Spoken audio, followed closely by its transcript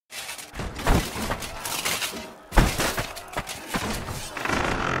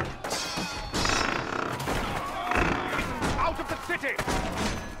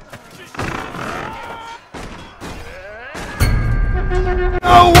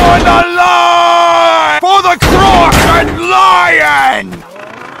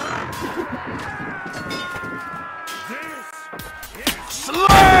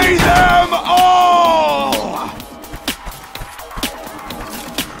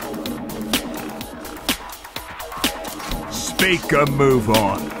speak and move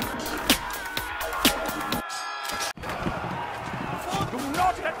on. Do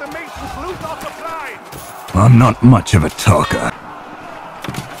not let the matrons lose our supply! I'm not much of a talker.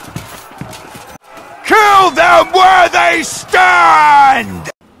 Kill them where they stand!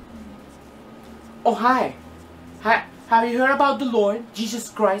 Oh, hi. Hi. Have you heard about the Lord, Jesus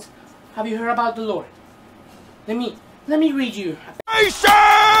Christ? Have you heard about the Lord? Let me read you.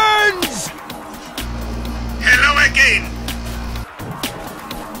 Nations! Hello again!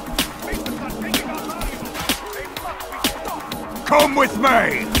 Come with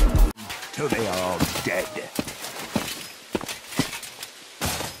me! Till they are all dead.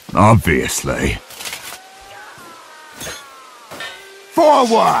 Obviously.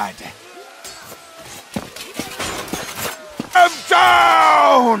 Forward! Them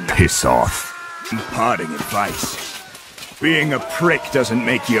down! Piss off. Imparting advice. Being a prick doesn't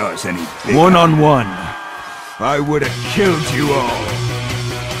make yours any bigger. One-on-one, I would have killed you all.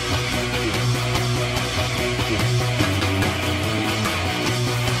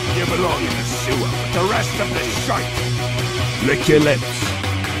 You belong in the sewer with the rest of the shite. Lick your lips.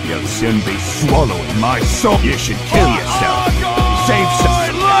 You'll soon be swallowing my soul. You should kill yourself. Save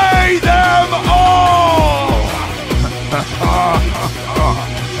some. Lay them all!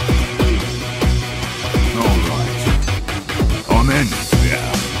 Alright. I'm in.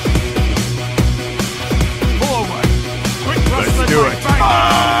 Yeah. Forward! Quick, let's do it.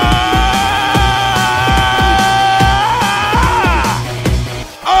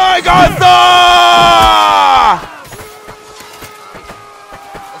 Agatha!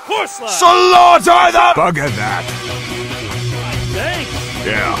 Of course, lad! Slaughter the bugger that! Thanks!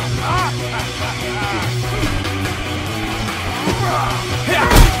 Yeah.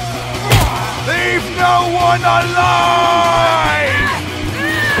 Leave no one alive!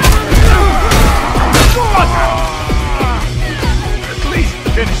 At least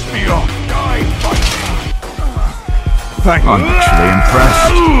finish me off. I'm actually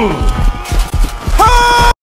impressed.